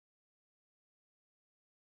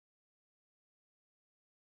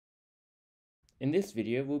In this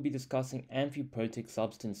video, we'll be discussing amphiprotic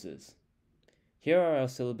substances. Here are our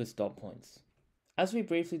syllabus dot points. As we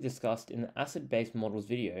briefly discussed in the acid-base models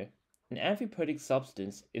video, an amphiprotic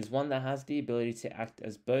substance is one that has the ability to act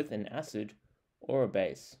as both an acid or a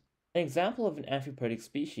base. An example of an amphiprotic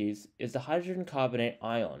species is the hydrogen carbonate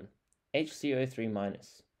ion,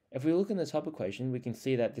 HCO3-. If we look in the top equation, we can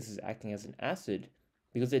see that this is acting as an acid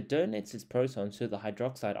because it donates its proton to the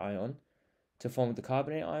hydroxide ion to form the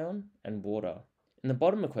carbonate ion and water. In the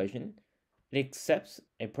bottom equation, it accepts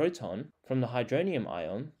a proton from the hydronium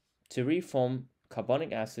ion to reform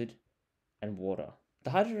carbonic acid and water.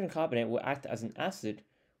 The hydrogen carbonate will act as an acid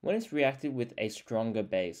when it's reacted with a stronger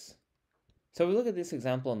base. So if we look at this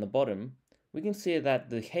example on the bottom, we can see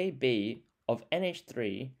that the Kb of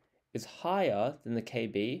NH3 is higher than the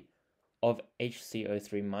Kb of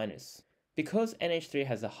HCO3-. Because NH3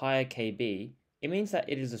 has a higher Kb, it means that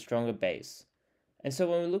it is a stronger base. And so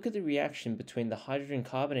when we look at the reaction between the hydrogen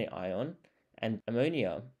carbonate ion and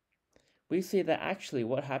ammonia, we see that actually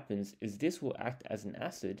what happens is this will act as an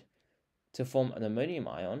acid to form an ammonium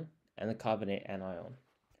ion and the carbonate anion.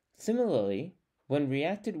 Similarly, when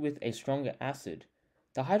reacted with a stronger acid,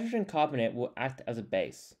 the hydrogen carbonate will act as a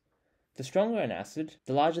base. The stronger an acid,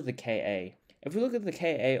 the larger the Ka. If we look at the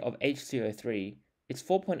Ka of HCO3, it's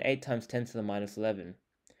 4.8 times 10 to the minus 11,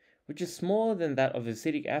 which is smaller than that of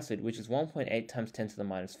acetic acid, which is 1.8 times 10 to the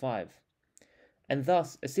minus 5. And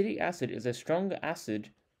thus, acetic acid is a stronger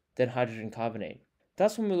acid than hydrogen carbonate.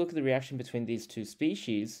 Thus, when we look at the reaction between these two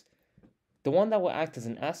species, the one that will act as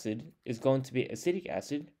an acid is going to be acetic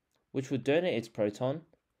acid, which will donate its proton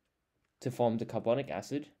to form the carbonic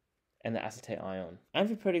acid and the acetate ion.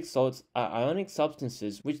 Amphiprotic salts are ionic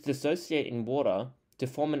substances which dissociate in water to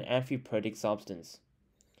form an amphiprotic substance.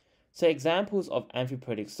 So examples of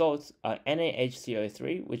amphiprotic salts are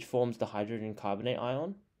NaHCO3, which forms the hydrogen carbonate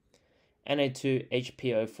ion,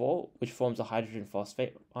 Na2HPO4, which forms the hydrogen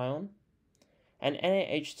phosphate ion, and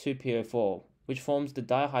NaH2PO4, which forms the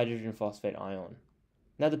dihydrogen phosphate ion.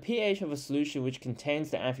 Now the pH of a solution which contains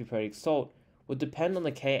the amphiprotic salt will depend on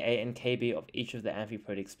the Ka and Kb of each of the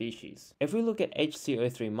amphiprotic species. If we look at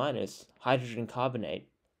HCO3-, hydrogen carbonate,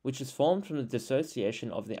 which is formed from the dissociation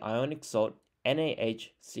of the ionic salt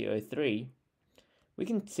NaHCO3, we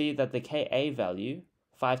can see that the Ka value,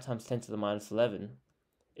 5 times 10 to the minus 11,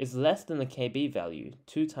 is less than the Kb value,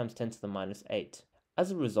 2 times 10 to the minus 8.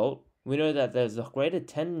 As a result, we know that there's a greater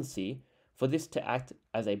tendency for this to act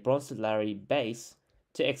as a Bronsted-Lowry base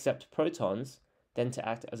to accept protons than to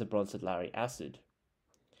act as a Bronsted-Lowry acid.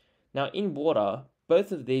 Now in water,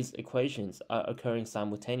 both of these equations are occurring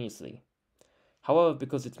simultaneously. However,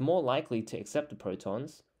 because it's more likely to accept the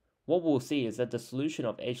protons, what we'll see is that the solution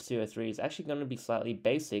of HCO3 is actually going to be slightly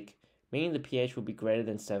basic, meaning the pH will be greater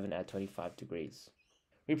than 7 at 25 degrees.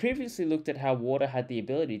 We previously looked at how water had the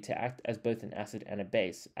ability to act as both an acid and a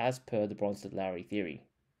base, as per the Bronsted-Lowry theory.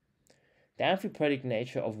 The amphiprotic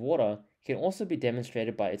nature of water can also be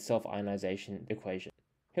demonstrated by its self-ionization equation.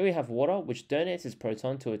 Here we have water which donates its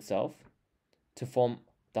proton to itself to form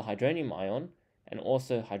the hydronium ion and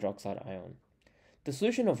also hydroxide ion. The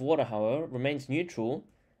solution of water, however, remains neutral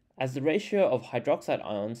as the ratio of hydroxide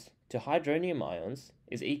ions to hydronium ions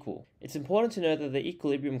is equal. It's important to note that the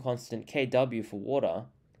equilibrium constant Kw for water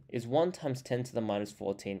is 1 times 10 to the minus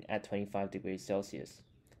 14 at 25 degrees Celsius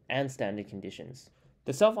and standard conditions.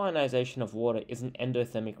 The self-ionization of water is an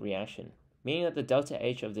endothermic reaction, meaning that the delta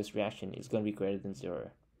H of this reaction is going to be greater than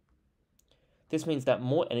 0. This means that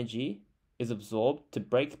more energy is absorbed to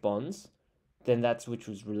break bonds than that which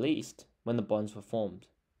was released when the bonds were formed.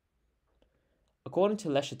 According to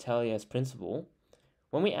Le Chatelier's principle,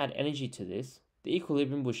 when we add energy to this, the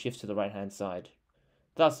equilibrium will shift to the right-hand side.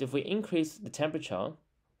 Thus, if we increase the temperature,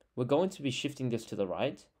 we're going to be shifting this to the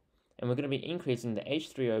right, and we're going to be increasing the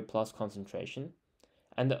H3O plus concentration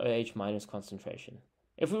and the OH- concentration.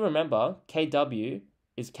 If we remember, Kw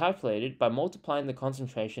is calculated by multiplying the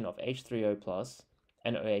concentration of H3O plus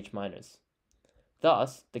and OH-.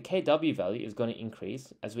 Thus, the Kw value is going to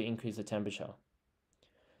increase as we increase the temperature.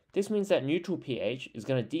 This means that neutral pH is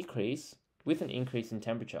going to decrease with an increase in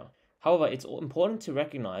temperature. However, it's important to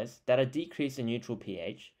recognize that a decrease in neutral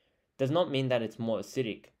pH does not mean that it's more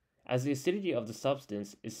acidic, as the acidity of the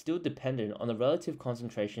substance is still dependent on the relative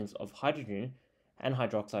concentrations of hydrogen and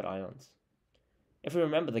hydroxide ions. If we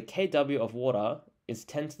remember, the Kw of water is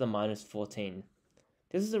 10 to the minus 14.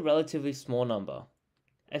 This is a relatively small number,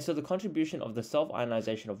 and so the contribution of the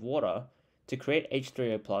self-ionization of water to create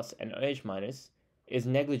H3O plus and OH- is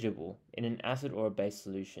negligible in an acid or a base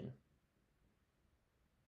solution.